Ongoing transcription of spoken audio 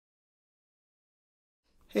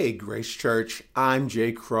Hey, Grace Church. I'm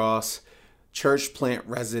Jay Cross, church plant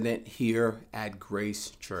resident here at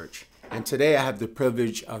Grace Church. And today I have the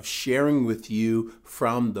privilege of sharing with you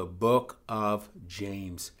from the book of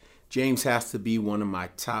James. James has to be one of my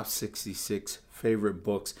top 66 favorite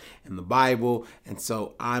books in the Bible. And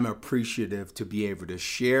so I'm appreciative to be able to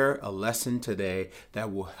share a lesson today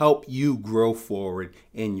that will help you grow forward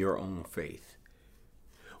in your own faith.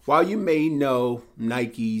 While you may know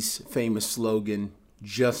Nike's famous slogan,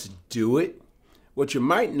 "Just do it," what you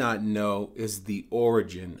might not know is the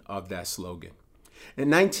origin of that slogan. In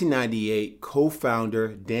 1998, co-founder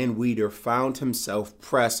Dan Weider found himself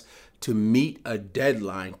pressed to meet a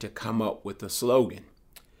deadline to come up with a slogan.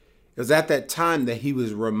 It was at that time that he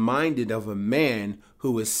was reminded of a man who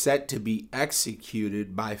was set to be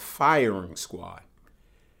executed by firing squad.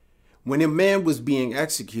 When a man was being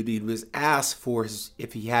executed, he was asked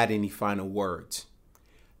if he had any final words.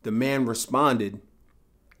 The man responded,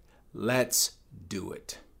 "Let's do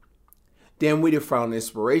it." Dan Weider found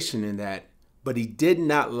inspiration in that, but he did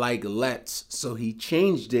not like "let's," so he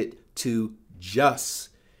changed it to "just."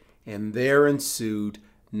 And there ensued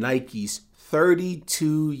Nike's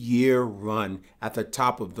 32-year run at the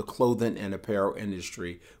top of the clothing and apparel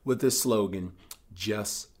industry with the slogan,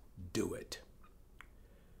 "Just do it."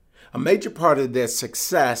 A major part of their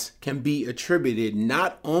success can be attributed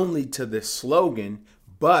not only to the slogan,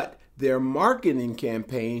 but their marketing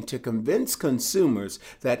campaign to convince consumers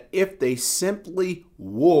that if they simply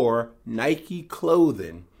wore Nike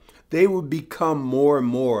clothing, they would become more and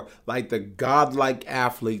more like the godlike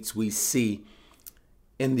athletes we see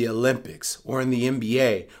in the Olympics or in the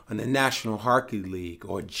NBA, or the National Hockey League,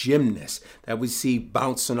 or gymnasts that we see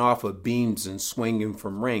bouncing off of beams and swinging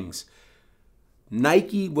from rings.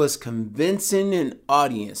 Nike was convincing an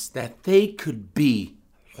audience that they could be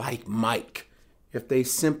like Mike if they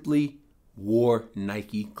simply wore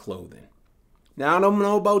Nike clothing. Now, I don't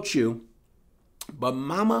know about you, but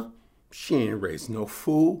mama, she ain't raised no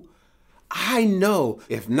fool. I know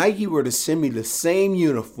if Nike were to send me the same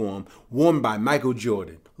uniform worn by Michael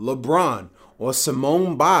Jordan, LeBron, or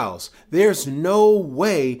Simone Biles, there's no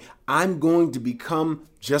way I'm going to become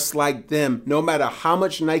just like them, no matter how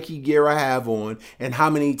much Nike gear I have on and how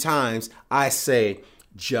many times I say,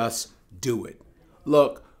 "Just do it."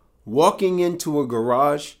 Look, walking into a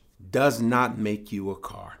garage does not make you a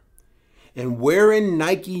car. And wearing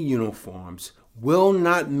Nike uniforms will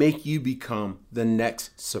not make you become the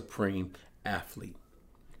next supreme athlete.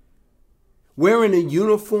 Wearing a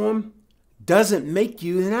uniform doesn't make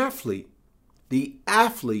you an athlete. The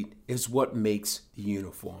athlete is what makes the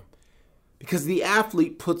uniform. Because the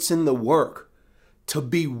athlete puts in the work to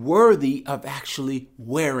be worthy of actually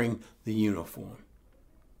wearing the uniform.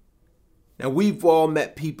 Now, we've all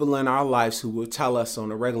met people in our lives who will tell us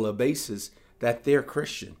on a regular basis that they're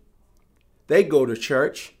Christian. They go to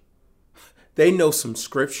church, they know some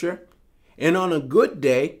scripture, and on a good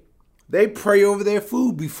day, they pray over their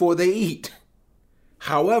food before they eat.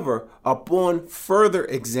 However, upon further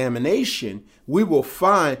examination, we will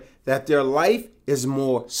find that their life is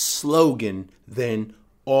more slogan than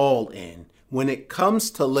all in when it comes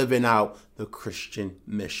to living out the Christian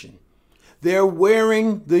mission. They're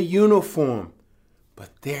wearing the uniform, but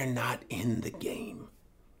they're not in the game.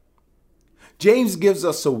 James gives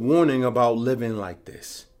us a warning about living like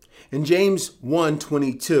this. In James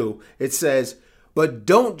 1:22, it says, "But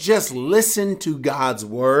don't just listen to God's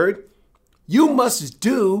word. You must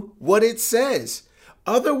do what it says.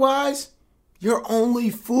 Otherwise, you're only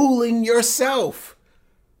fooling yourself."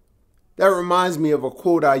 That reminds me of a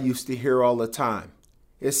quote I used to hear all the time.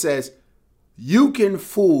 It says, "You can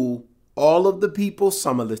fool all of the people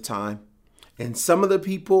some of the time, and some of the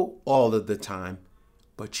people all of the time,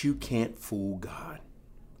 but you can't fool God."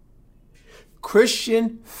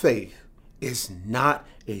 Christian faith is not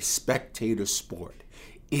a spectator sport.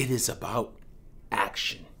 It is about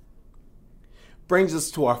action. Brings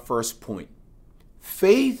us to our first point.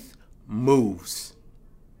 Faith moves.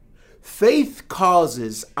 Faith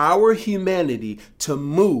causes our humanity to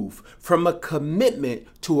move from a commitment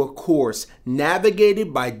to a course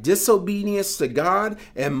navigated by disobedience to God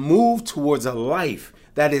and move towards a life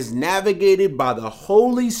that is navigated by the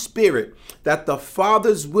Holy Spirit, that the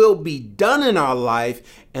Father's will be done in our life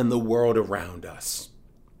and the world around us.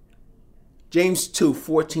 James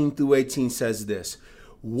 2:14 through 18 says this,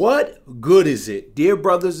 "What good is it, dear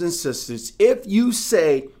brothers and sisters, if you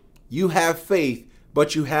say you have faith,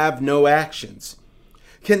 but you have no actions?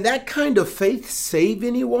 Can that kind of faith save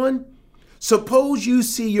anyone? Suppose you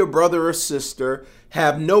see your brother or sister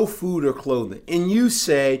have no food or clothing, and you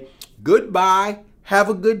say, 'Goodbye, have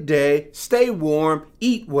a good day, stay warm,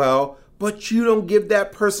 eat well,' but you don't give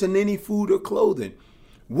that person any food or clothing.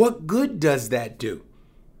 What good does that do?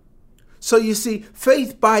 So you see,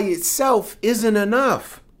 faith by itself isn't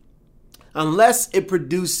enough unless it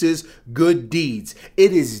produces good deeds.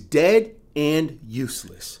 It is dead and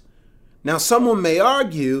useless. Now, someone may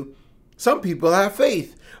argue, some people have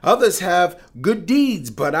faith, others have good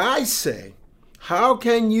deeds, but I say, how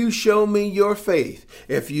can you show me your faith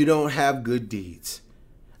if you don't have good deeds?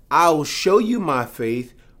 I will show you my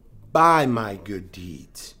faith by my good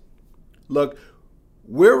deeds. Look,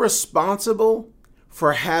 we're responsible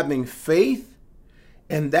for having faith,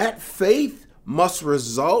 and that faith must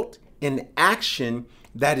result in action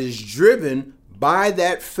that is driven by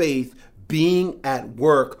that faith being at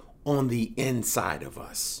work on the inside of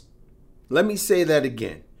us. Let me say that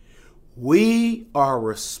again. We are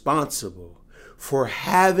responsible for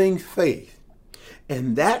having faith,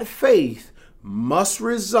 and that faith must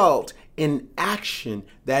result in action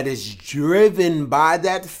that is driven by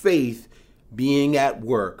that faith being at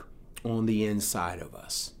work on the inside of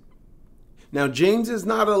us. Now, James is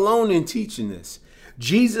not alone in teaching this.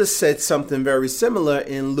 Jesus said something very similar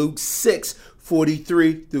in Luke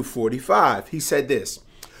 6:43 through 45. He said this,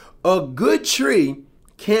 "A good tree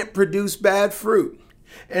can't produce bad fruit,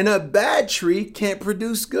 and a bad tree can't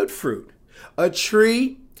produce good fruit. A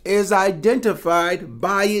tree is identified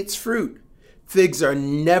by its fruit. Figs are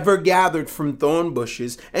never gathered from thorn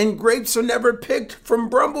bushes, and grapes are never picked from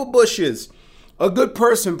bramble bushes. A good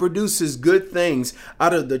person produces good things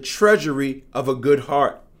out of the treasury of a good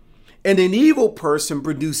heart, and an evil person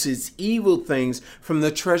produces evil things from the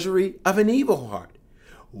treasury of an evil heart.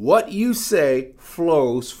 What you say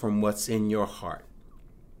flows from what's in your heart."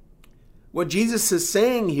 What Jesus is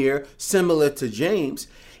saying here, similar to James,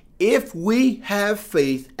 if we have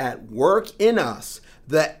faith at work in us,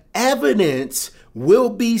 the evidence will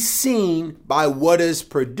be seen by what is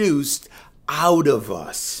produced out of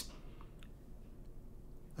us.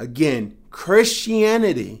 Again,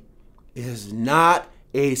 Christianity is not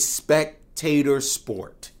a spectator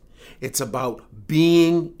sport. It's about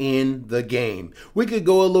being in the game. We could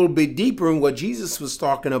go a little bit deeper in what Jesus was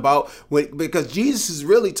talking about, because Jesus is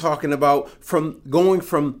really talking about going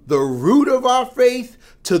from the root of our faith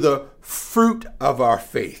to the fruit of our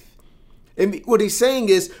faith. And what he's saying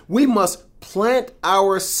is we must plant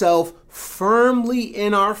ourselves firmly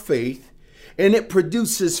in our faith, and it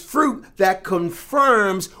produces fruit that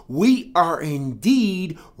confirms we are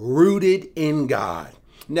indeed rooted in God.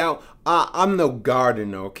 Now, I'm no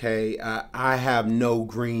gardener, okay? I have no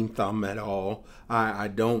green thumb at all. I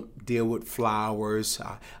don't deal with flowers.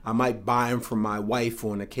 I might buy them for my wife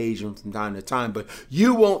on occasion from time to time, but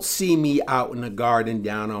you won't see me out in the garden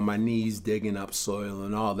down on my knees digging up soil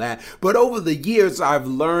and all that. But over the years, I've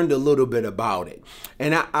learned a little bit about it.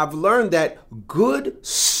 And I've learned that good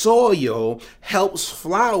soil helps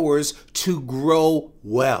flowers to grow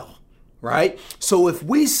well. Right? So if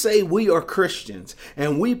we say we are Christians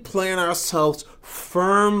and we plant ourselves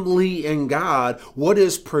firmly in God, what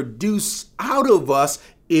is produced out of us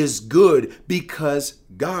is good, because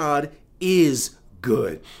God is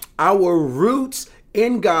good. Our roots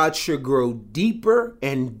in God should grow deeper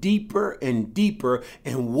and deeper and deeper,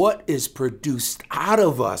 and what is produced out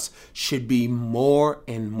of us should be more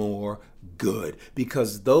and more good,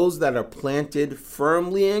 because those that are planted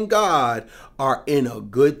firmly in God are in a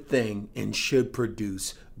good thing and should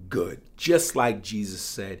produce good, just like Jesus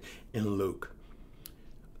said in Luke.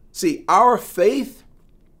 See, our faith,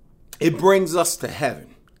 it brings us to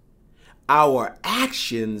heaven. Our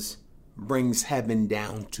actions brings heaven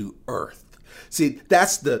down to earth. See,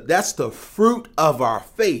 that's the fruit of our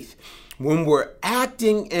faith. When we're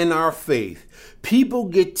acting in our faith, people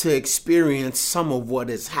get to experience some of what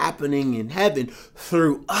is happening in heaven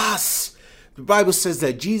through us. The Bible says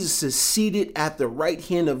that Jesus is seated at the right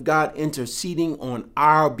hand of God, interceding on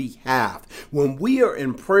our behalf. When we are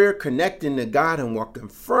in prayer, connecting to God and walking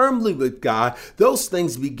firmly with God, those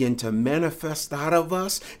things begin to manifest out of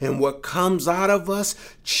us. And what comes out of us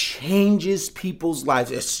changes people's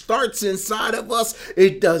lives. It starts inside of us.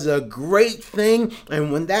 It does a great thing.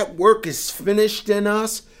 And when that work is finished in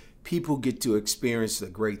us, people get to experience the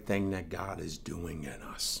great thing that God is doing in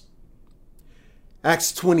us.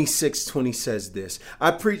 Acts 26:20 says this,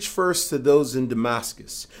 "I preached first to those in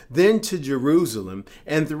Damascus, then to Jerusalem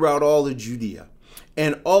and throughout all of Judea,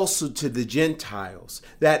 and also to the Gentiles,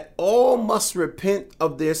 that all must repent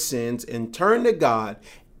of their sins and turn to God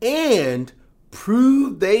and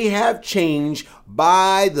prove they have changed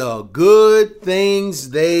by the good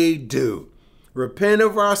things they do." Repent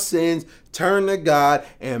of our sins, turn to God,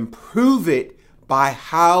 and prove it by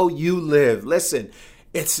how you live. Listen,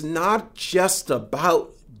 it's not just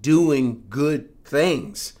about doing good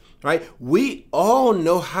things, right? We all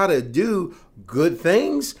know how to do good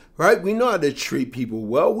things, right? We know how to treat people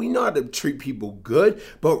well. We know how to treat people good.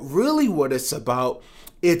 But really what it's about,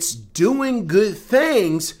 it's doing good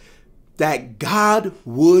things that God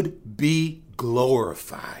would be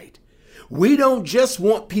glorified. We don't just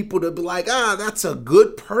want people to be like, that's a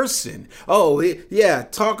good person. Oh, yeah,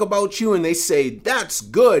 talk about you and they say, that's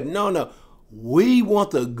good. No. We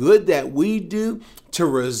want the good that we do to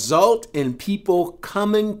result in people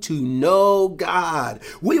coming to know God.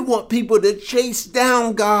 We want people to chase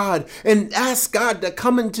down God and ask God to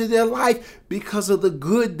come into their life because of the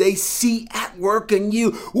good they see at work in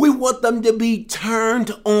you. We want them to be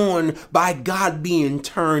turned on by God being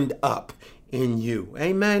turned up in you.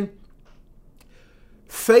 Amen.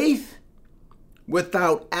 Faith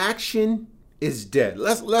without action is dead.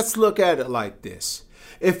 Let's look at it like this.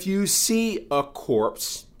 If you see a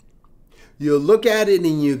corpse, you look at it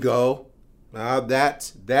and you go,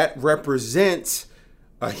 that represents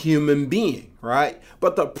a human being, right?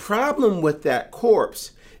 But the problem with that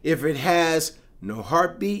corpse, if it has no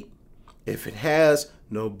heartbeat, if it has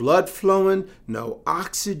no blood flowing, no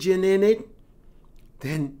oxygen in it,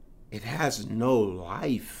 then it has no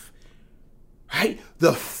life, right?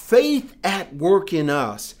 The faith at work in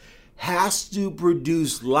us has to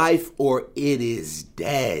produce life or it is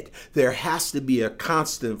dead. There has to be a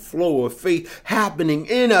constant flow of faith happening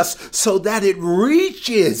in us so that it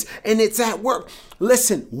reaches and it's at work.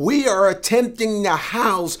 Listen, we are attempting to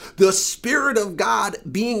house the Spirit of God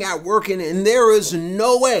being at work and there is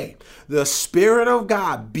no way the Spirit of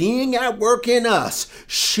God being at work in us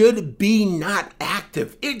should be not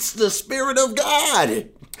active. It's the Spirit of God.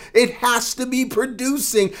 It has to be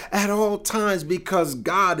producing at all times because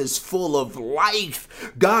God is full of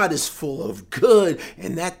life. God is full of good.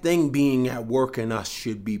 And that thing being at work in us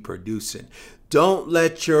should be producing. Don't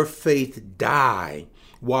let your faith die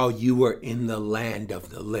while you are in the land of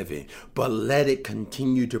the living, but let it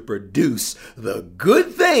continue to produce the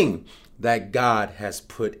good thing that God has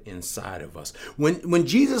put inside of us. When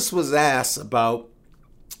Jesus was asked about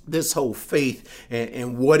this whole faith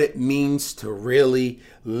and what it means to really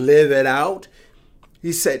live it out,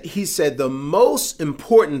 he said the most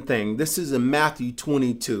important thing, this is in Matthew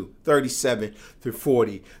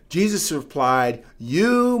 22:37-40. Jesus replied,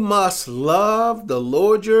 you must love the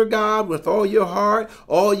Lord your God with all your heart,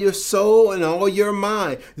 all your soul, and all your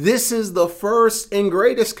mind. This is the first and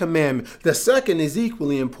greatest commandment. The second is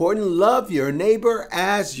equally important. Love your neighbor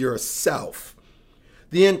as yourself.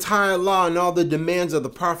 The entire law and all the demands of the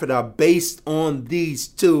prophet are based on these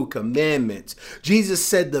two commandments. Jesus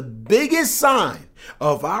said the biggest sign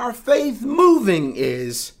of our faith moving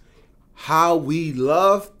is how we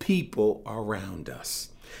love people around us,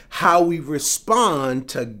 how we respond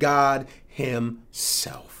to God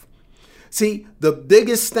Himself. See, the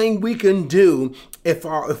biggest thing we can do if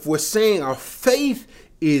we're saying our faith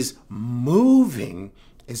is moving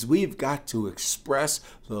is we've got to express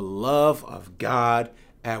the love of God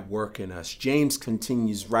at work in us. James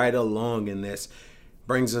continues right along in this,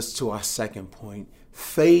 brings us to our second point.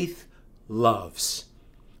 Faith loves.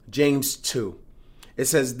 James 2. It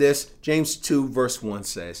says this, James 2 verse 1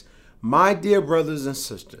 says, my dear brothers and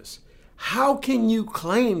sisters, how can you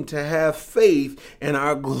claim to have faith in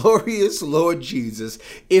our glorious Lord Jesus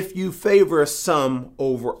if you favor some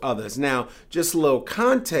over others? Now, just a little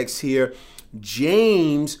context here.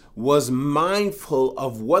 James was mindful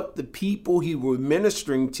of what the people he was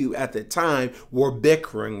ministering to at the time were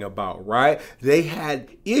bickering about, right? They had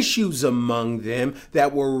issues among them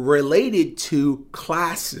that were related to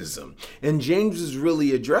classism. And James is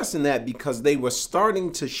really addressing that because they were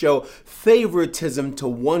starting to show favoritism to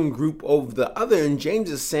one group over the other. And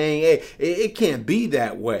James is saying, hey, it can't be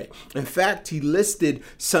that way. In fact, he listed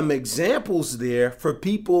some examples there for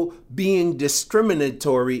people being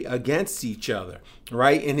discriminatory against each other.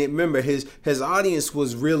 Right. And remember, his audience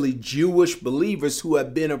was really Jewish believers who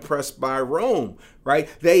had been oppressed by Rome. Right.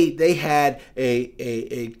 They had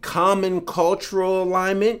a common cultural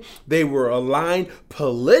alignment. They were aligned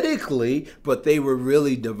politically, but they were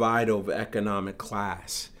really divided over economic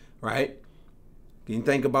class. Right. Can you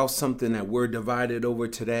think about something that we're divided over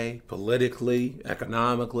today, politically,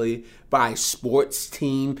 economically, by a sports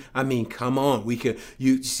team? I mean, come on.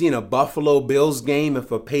 You seen a Buffalo Bills game,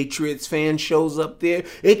 if a Patriots fan shows up there,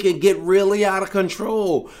 it can get really out of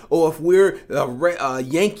control. Or if we're a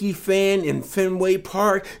Yankee fan in Fenway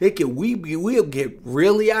Park, we'll get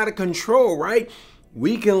really out of control, right?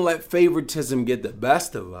 We can let favoritism get the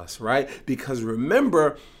best of us, right? Because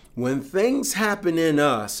remember, When things happen in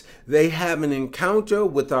us, they have an encounter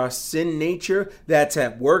with our sin nature that's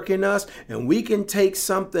at work in us, and we can take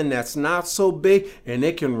something that's not so big and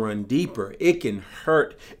it can run deeper. It can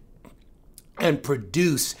hurt and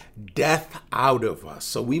produce death out of us.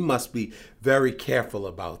 So we must be very careful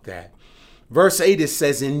about that. Verse 8, it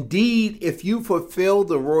says, "Indeed, if you fulfill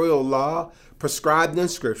the royal law prescribed in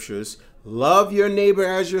scriptures, love your neighbor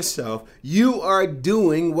as yourself, you are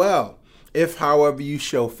doing well. If, however, you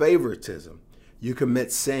show favoritism, you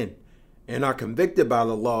commit sin and are convicted by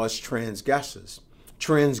the law as transgressors.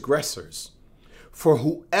 For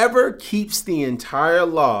whoever keeps the entire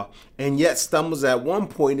law and yet stumbles at one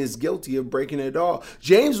point is guilty of breaking it all."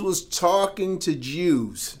 James was talking to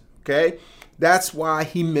Jews, okay? That's why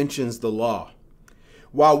he mentions the law.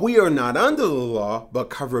 While we are not under the law, but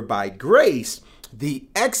covered by grace, the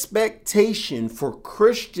expectation for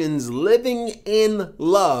Christians living in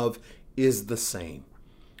love is the same.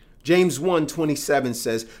 James 1:27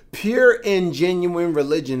 says, "Pure and genuine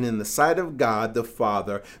religion in the sight of God the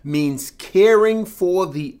Father means caring for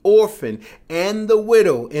the orphan and the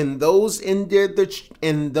widow and those in their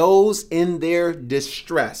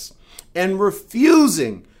distress, and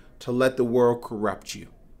refusing to let the world corrupt you."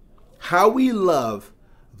 How we love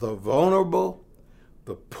the vulnerable,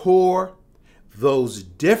 the poor, those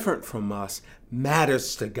different from us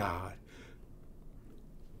matters to God.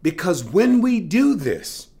 Because when we do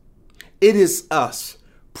this, it is us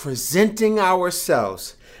presenting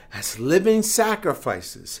ourselves as living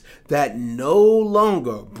sacrifices that no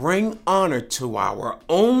longer bring honor to our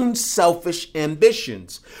own selfish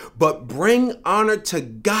ambitions, but bring honor to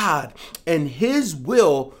God and His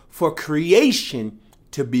will for creation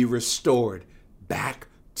to be restored back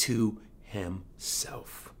to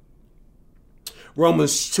Himself.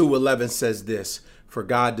 Romans 2:11 says this, "For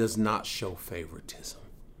God does not show favoritism."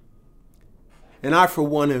 And I, for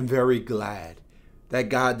one, am very glad that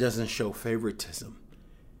God doesn't show favoritism.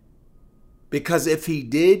 Because if He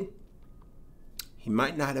did, He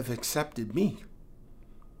might not have accepted me.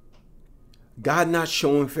 God not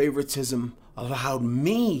showing favoritism allowed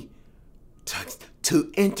me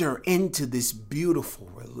to enter into this beautiful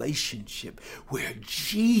relationship where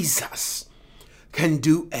Jesus can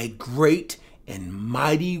do a great and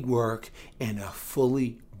mighty work in a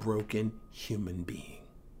fully broken human being.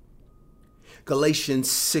 Galatians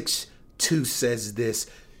 6:2 says this,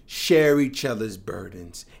 "Share each other's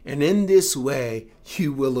burdens, and in this way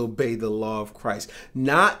you will obey the law of Christ."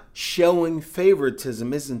 Not showing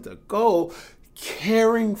favoritism isn't the goal.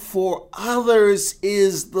 Caring for others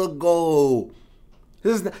is the goal.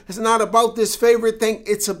 It's not about this favorite thing.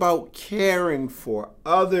 It's about caring for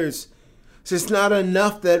others. So it's not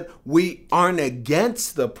enough that we aren't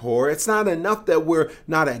against the poor. It's not enough that we're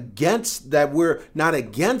not against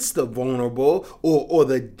the vulnerable or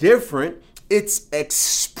the different. It's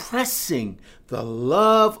expressing the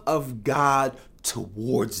love of God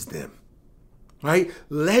towards them, right?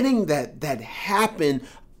 Letting that happen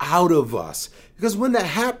out of us. Because when that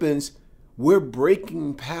happens, we're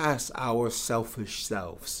breaking past our selfish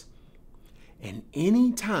selves. And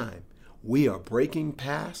anytime we are breaking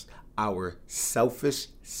past our selfish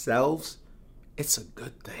selves, it's a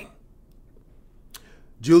good thing.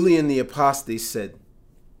 Julian the Apostate said,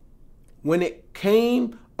 "When it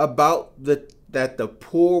came about that the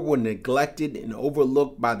poor were neglected and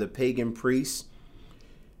overlooked by the pagan priests,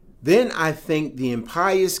 then I think the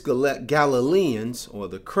impious Galileans, or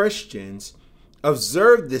the Christians,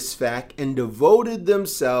 observed this fact and devoted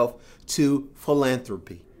themselves to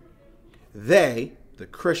philanthropy. They, the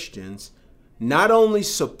Christians, not only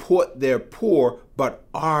support their poor, but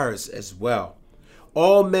ours as well.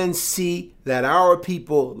 All men see that our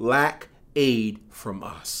people lack aid from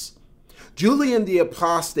us." Julian the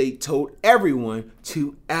Apostate told everyone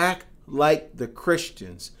to act like the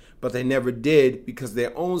Christians, but they never did because of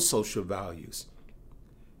their own social values.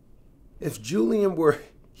 If Julian were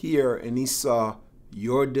here and he saw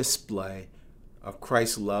your display of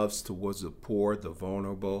Christ's love towards the poor, the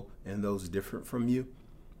vulnerable, and those different from you,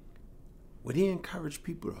 would he encourage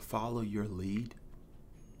people to follow your lead?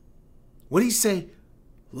 Would he say,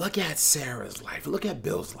 look at Sarah's life, look at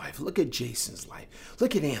Bill's life, look at Jason's life,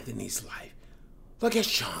 look at Anthony's life, look at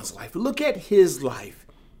Sean's life, look at his life,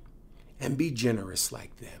 and be generous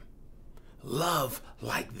like them, love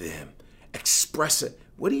like them, express it?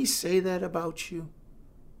 Would he say that about you?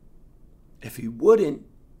 If he wouldn't,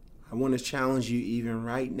 I want to challenge you even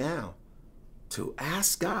right now to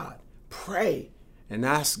ask God, pray, and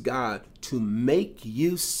ask God to make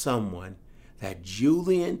you someone that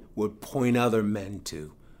Julian would point other men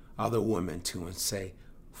to, other women to, and say,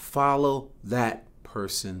 follow that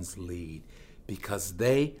person's lead. because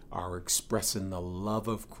they are expressing the love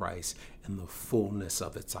of Christ in the fullness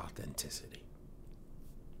of its authenticity.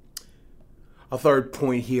 A third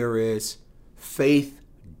point here is faith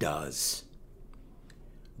does.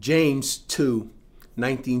 James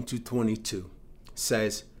 2:19-22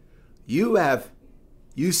 says,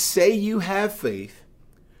 You say you have faith,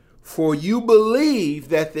 for you believe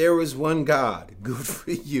that there is one God. Good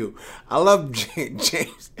for you. I love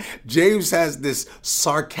James. James has this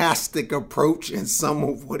sarcastic approach in some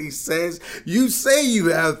of what he says. You say you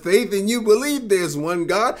have faith and you believe there's one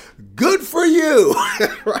God. Good for you.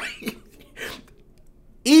 Right?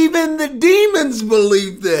 Even the demons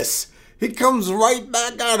believe this. He comes right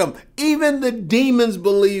back at them. Even the demons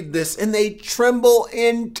believe this and they tremble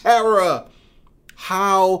in terror.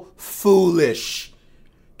 How foolish.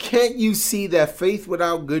 Can't you see that faith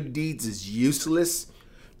without good deeds is useless?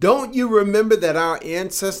 Don't you remember that our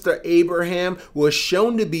ancestor Abraham was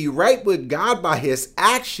shown to be right with God by his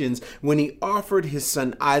actions when he offered his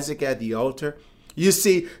son Isaac at the altar? You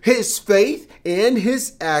see, his faith and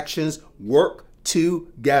his actions work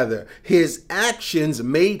together. His actions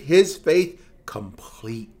made his faith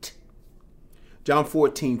complete. John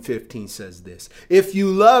 14:15 says this, If you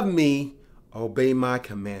love me, obey my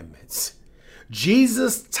commandments.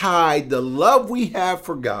 Jesus tied the love we have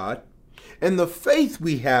for God and the faith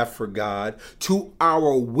we have for God to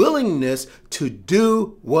our willingness to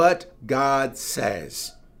do what God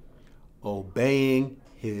says, obeying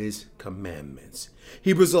his commandments.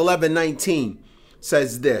 Hebrews 11:19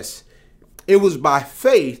 says this, It was by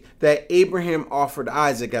faith that Abraham offered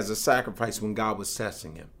Isaac as a sacrifice when God was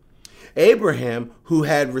testing him. Abraham, who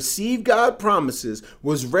had received God's promises,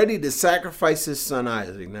 was ready to sacrifice his son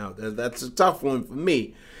Isaac. Now, that's a tough one for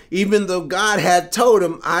me. Even though God had told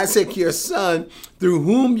him, Isaac, your son, through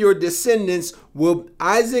whom your descendants will,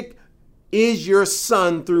 Isaac is your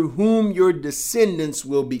son through whom your descendants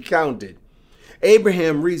will be counted.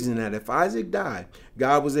 Abraham reasoned that if Isaac died,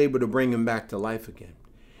 God was able to bring him back to life again.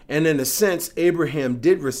 And in a sense, Abraham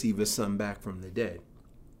did receive his son back from the dead.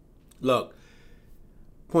 Look,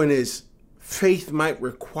 point is, faith might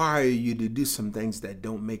require you to do some things that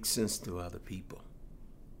don't make sense to other people.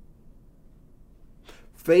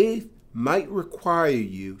 Faith might require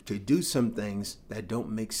you to do some things that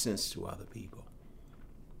don't make sense to other people.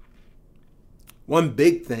 One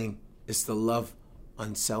big thing is to love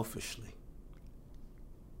unselfishly.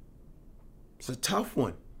 It's a tough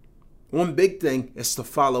one. One big thing is to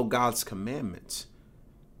follow God's commandments.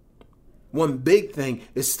 One big thing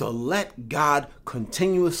is to let God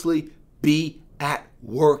continuously be at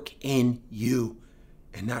work in you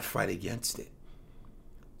and not fight against it.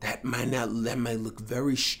 That might look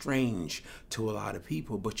very strange to a lot of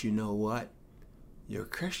people, but you know what? You're a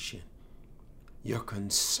Christian. Your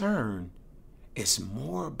concern is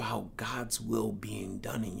more about God's will being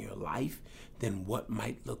done in your life than what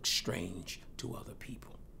might look strange to other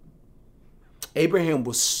people. Abraham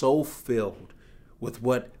was so filled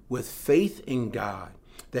with faith in God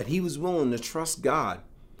that he was willing to trust God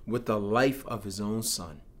with the life of his own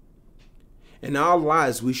son. In our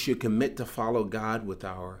lives, we should commit to follow God with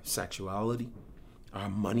our sexuality, our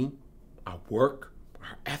money, our work,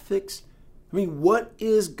 our ethics. I mean, what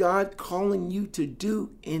is God calling you to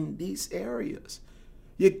do in these areas?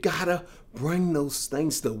 You gotta bring those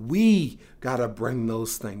things we gotta bring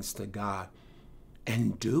those things to God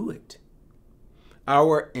and do it.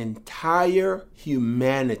 Our entire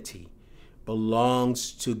humanity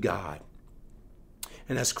belongs to God.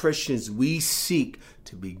 And as Christians, we seek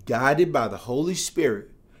to be guided by the Holy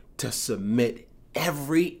Spirit to submit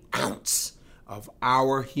every ounce of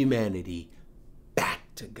our humanity back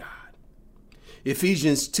to God.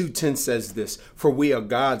 Ephesians 2:10 says this, For we are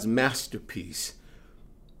God's masterpiece.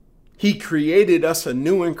 He created us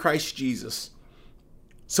anew in Christ Jesus,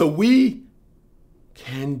 so we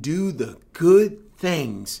can do the good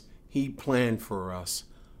things he planned for us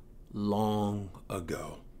long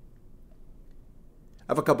ago.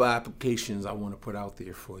 I have a couple of applications I want to put out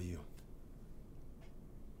there for you.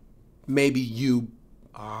 Maybe you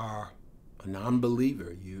are a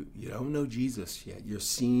non-believer. You don't know Jesus yet. You're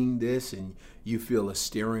seeing this and you feel a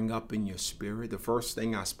stirring up in your spirit. The first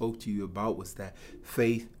thing I spoke to you about was that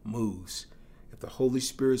faith moves. If the Holy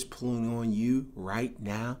Spirit's pulling on you right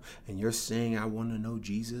now and you're saying, I want to know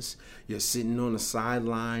Jesus, you're sitting on the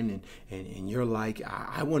sideline and you're like,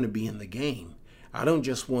 I want to be in the game. I don't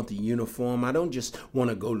just want the uniform. I don't just want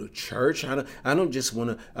to go to church. I don't just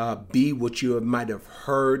want to be what you might have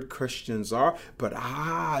heard Christians are, but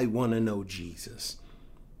I want to know Jesus.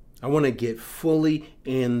 I want to get fully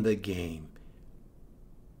in the game.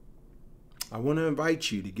 I want to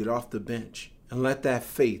invite you to get off the bench And let that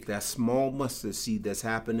faith, that small mustard seed that's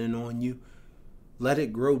happening on you, let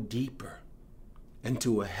it grow deeper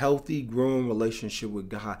into a healthy, growing relationship with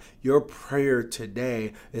God. Your prayer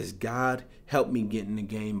today is, God, help me get in the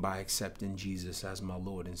game by accepting Jesus as my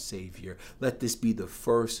Lord and Savior. Let this be the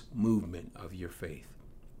first movement of your faith.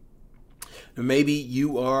 Now, maybe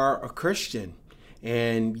you are a Christian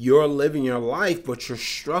and you're living your life, but you're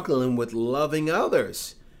struggling with loving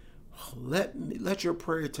others. Let your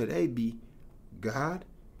prayer today be, God,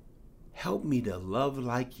 help me to love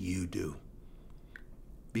like you do,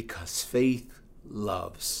 because faith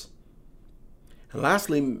loves. And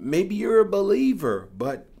lastly, maybe you're a believer,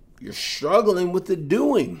 but you're struggling with the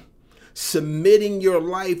doing, submitting your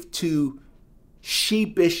life to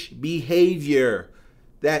sheepish behavior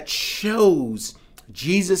that shows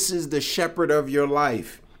Jesus is the shepherd of your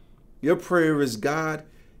life. Your prayer is, God,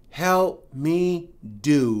 help me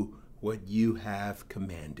do what you have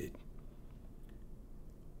commanded.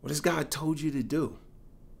 What has God told you to do?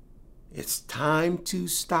 It's time to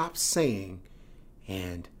stop saying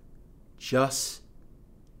and just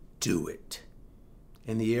do it.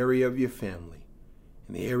 In the area of your family,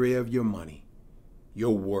 in the area of your money,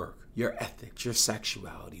 your work, your ethics, your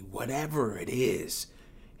sexuality, whatever it is,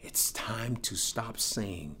 it's time to stop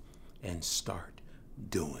saying and start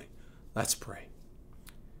doing. Let's pray.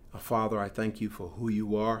 Father, I thank you for who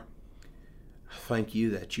you are. I thank you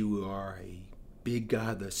that you are a big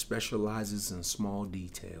God that specializes in small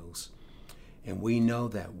details. And we know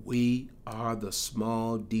that we are the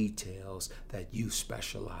small details that you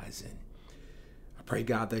specialize in. I pray,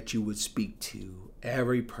 God, that you would speak to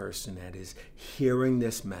every person that is hearing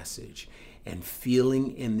this message and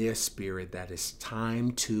feeling in their spirit that it's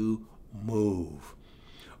time to move,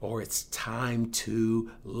 or it's time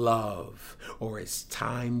to love, or it's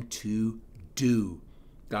time to do.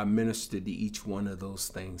 God, minister to each one of those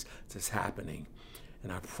things that's happening.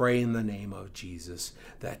 And I pray in the name of Jesus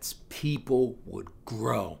that people would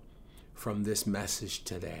grow from this message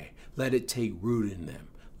today. Let it take root in them.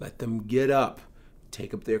 Let them get up,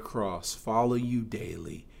 take up their cross, follow you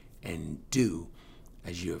daily, and do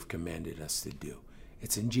as you have commanded us to do.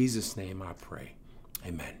 It's in Jesus' name I pray.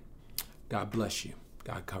 Amen. God bless you.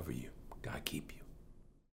 God cover you. God keep you.